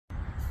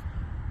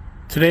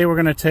Today we're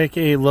going to take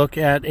a look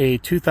at a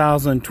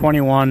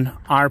 2021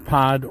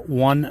 R-Pod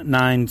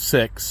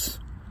 196.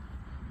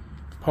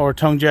 Power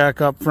tongue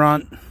jack up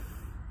front.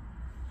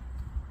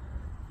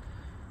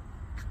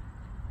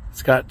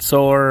 It's got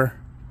solar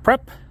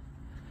prep,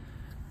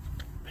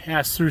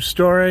 pass-through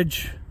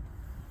storage.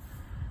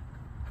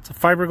 It's a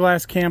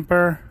fiberglass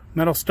camper,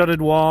 metal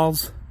studded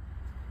walls,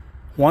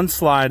 one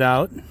slide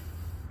out,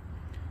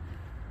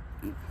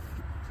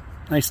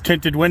 nice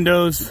tinted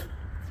windows.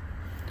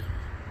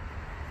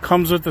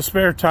 Comes with the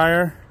spare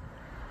tire,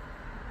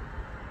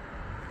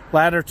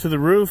 ladder to the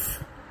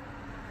roof.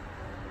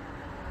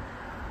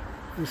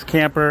 This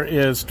camper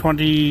is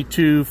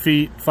 22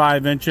 feet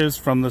 5 inches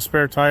from the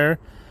spare tire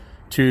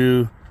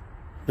to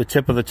the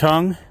tip of the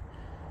tongue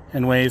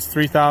and weighs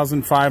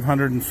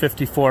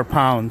 3,554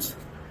 pounds.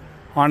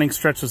 Awning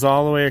stretches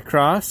all the way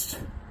across,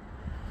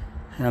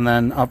 and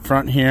then up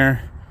front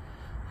here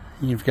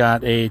you've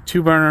got a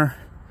 2-burner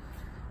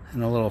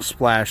and a little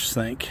splash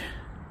sink.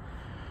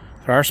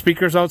 There are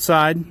speakers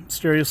outside,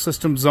 stereo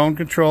system zone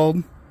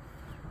controlled,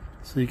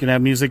 so you can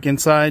have music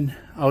inside,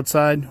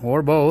 outside,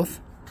 or both.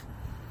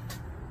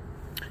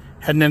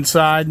 Heading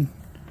inside,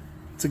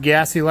 it's a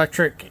gas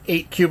electric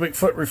 8 cubic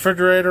foot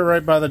refrigerator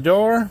right by the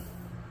door.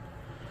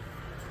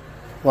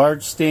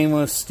 Large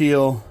stainless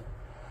steel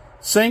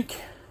sink,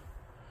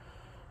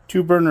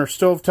 2-burner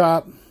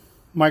stovetop,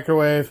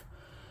 microwave,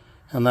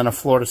 and then a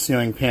floor to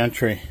ceiling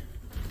pantry.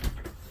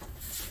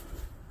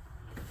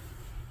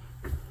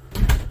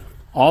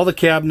 All the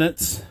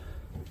cabinets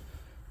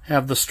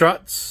have the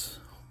struts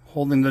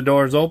holding the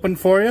doors open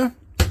for you.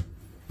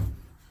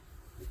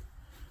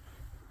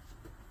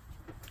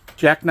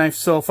 Jackknife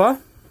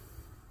sofa.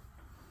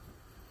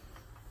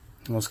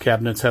 Those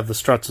cabinets have the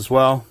struts as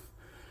well,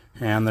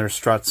 and there's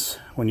struts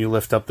when you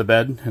lift up the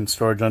bed and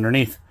storage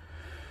underneath.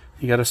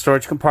 You got a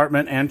storage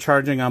compartment and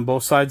charging on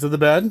both sides of the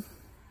bed.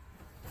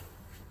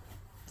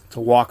 It's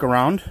a walk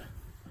around.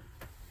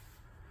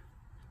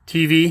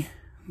 TV.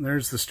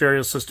 There's the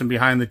stereo system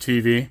behind the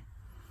TV.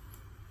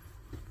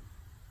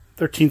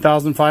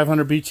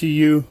 13,500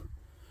 BTU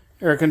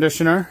air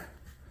conditioner.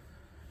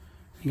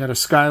 You got a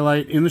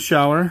skylight in the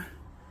shower,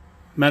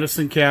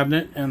 medicine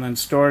cabinet, and then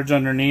storage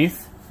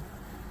underneath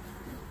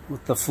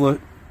with the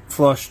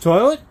flush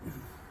toilet.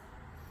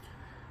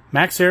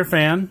 Max air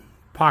fan,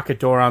 pocket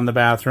door on the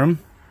bathroom.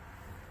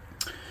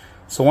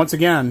 So once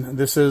again,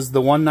 this is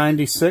the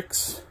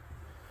 196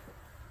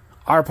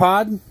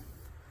 R-Pod.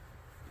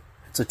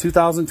 It's a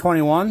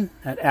 2021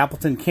 at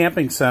Appleton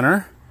Camping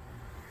Center,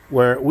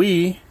 where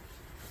we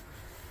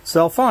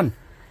sell fun.